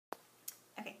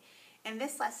In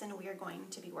this lesson, we are going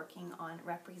to be working on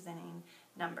representing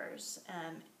numbers.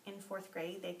 In fourth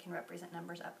grade, they can represent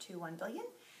numbers up to 1 billion,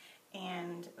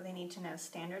 and they need to know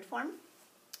standard form,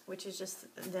 which is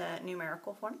just the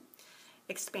numerical form,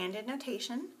 expanded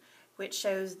notation, which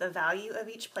shows the value of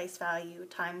each place value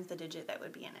times the digit that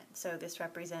would be in it. So this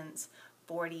represents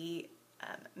 40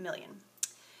 million.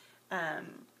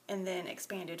 And then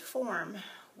expanded form,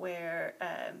 where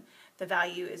the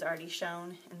value is already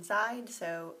shown inside.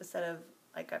 So instead of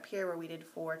like up here where we did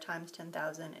 4 times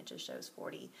 10,000, it just shows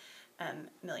 40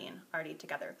 million already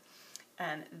together.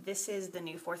 This is the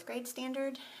new fourth grade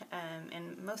standard,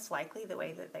 and most likely the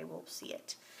way that they will see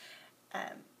it.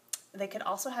 They could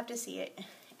also have to see it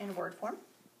in word form.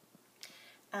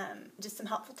 Just some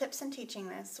helpful tips in teaching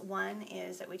this. One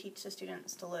is that we teach the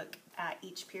students to look at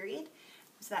each period,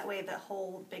 so that way the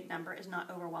whole big number is not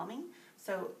overwhelming.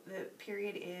 So the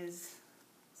period is,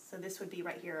 so this would be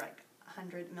right here like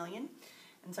 100 million.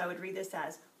 And so I would read this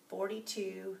as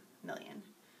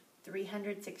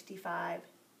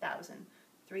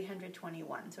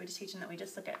 42,365,321. So we just teach them that we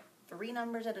just look at 3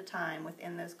 numbers at a time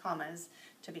within those commas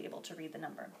to be able to read the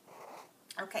number.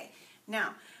 Okay,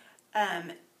 now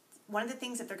one of the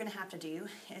things that they're going to have to do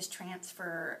is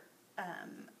transfer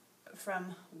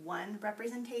from one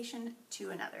representation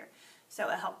to another. So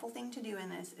a helpful thing to do in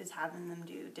this is having them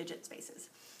do digit spaces.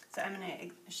 So I'm going to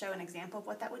show an example of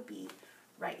what that would be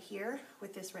right here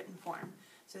with this written form.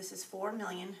 So this is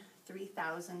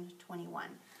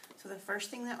 4,003,021. So the first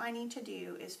thing that I need to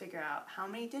do is figure out how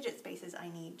many digit spaces I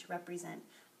need to represent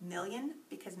million,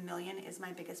 because million is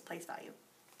my biggest place value.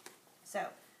 So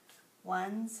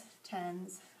ones,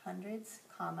 tens, hundreds,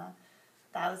 comma,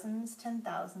 thousands,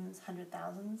 10,000s,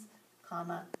 100,000s,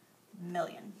 comma,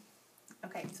 million.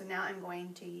 Okay, so now I'm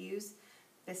going to use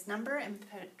this number and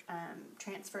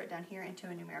transfer it down here into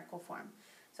a numerical form.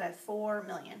 So I have 4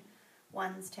 million,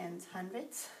 ones, tens,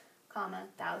 hundreds, comma,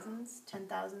 thousands,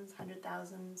 10,000s,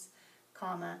 100,000s,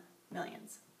 comma,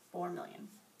 millions, 4 million.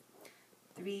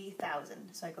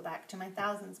 3,000, so I go back to my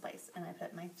thousands place and I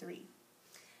put my 3.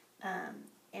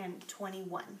 And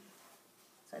 21,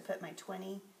 so I put my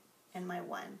 20 and my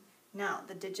 1. Now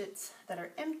the digits that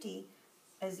are empty,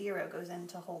 a 0 goes in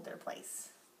to hold their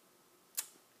place.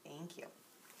 Thank you.